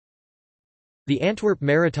The Antwerp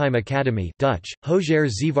Maritime Academy Dutch, Hoger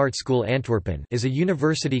Zeevaartschool Antwerpen is a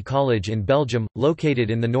university college in Belgium, located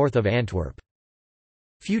in the north of Antwerp.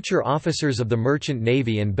 Future officers of the Merchant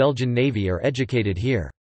Navy and Belgian Navy are educated here.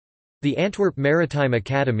 The Antwerp Maritime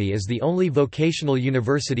Academy is the only vocational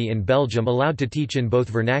university in Belgium allowed to teach in both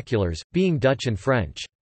vernaculars, being Dutch and French.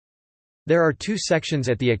 There are two sections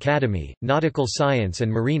at the academy, nautical science and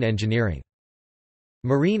marine engineering.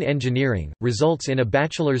 Marine engineering, results in a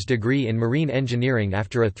bachelor's degree in marine engineering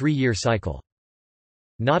after a 3-year cycle.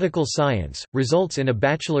 Nautical science, results in a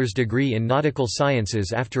bachelor's degree in nautical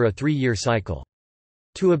sciences after a 3-year cycle.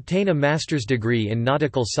 To obtain a master's degree in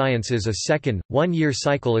nautical sciences, a second, 1-year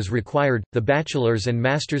cycle is required. The bachelor's and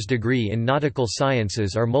master's degree in nautical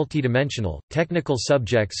sciences are multidimensional, technical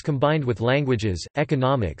subjects combined with languages,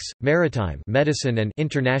 economics, maritime medicine and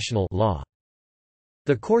international law.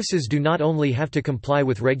 The courses do not only have to comply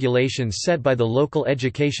with regulations set by the local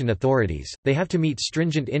education authorities, they have to meet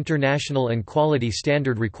stringent international and quality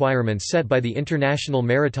standard requirements set by the International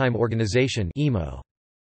Maritime Organization (IMO).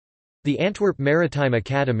 The Antwerp Maritime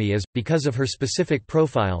Academy is, because of her specific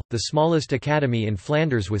profile, the smallest academy in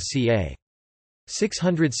Flanders with ca.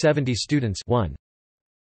 670 students.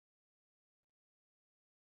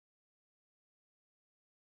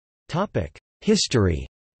 History.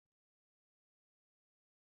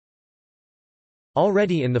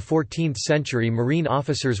 Already in the 14th century, marine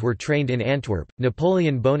officers were trained in Antwerp.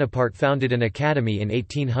 Napoleon Bonaparte founded an academy in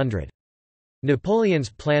 1800. Napoleon's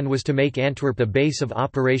plan was to make Antwerp a base of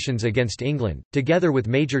operations against England. Together with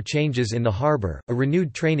major changes in the harbour, a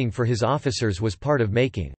renewed training for his officers was part of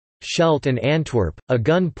making Scheldt and Antwerp, a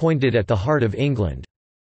gun pointed at the heart of England.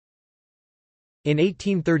 In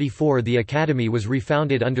 1834 the academy was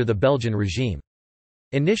refounded under the Belgian regime.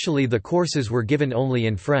 Initially the courses were given only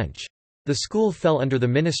in French. The school fell under the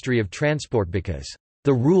Ministry of Transport because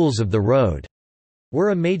the rules of the road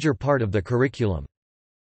were a major part of the curriculum.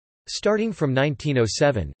 Starting from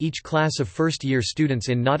 1907, each class of first-year students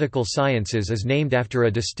in nautical sciences is named after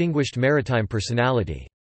a distinguished maritime personality.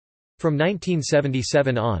 From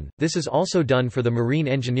 1977 on, this is also done for the marine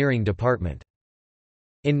engineering department.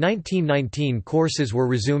 In 1919 courses were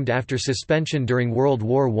resumed after suspension during World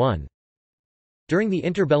War I. During the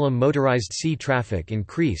interbellum motorized sea traffic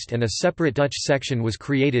increased and a separate Dutch section was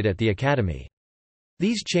created at the academy.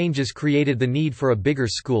 These changes created the need for a bigger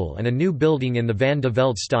school, and a new building in the Van de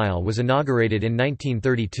Velde style was inaugurated in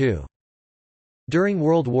 1932. During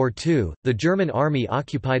World War II, the German army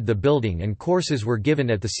occupied the building and courses were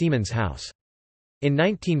given at the Seamen's House. In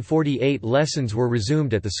 1948 lessons were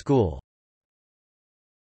resumed at the school.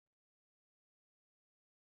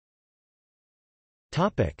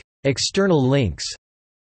 External links.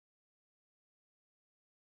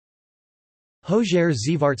 Hoger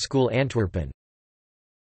Zeevaartschool Antwerpen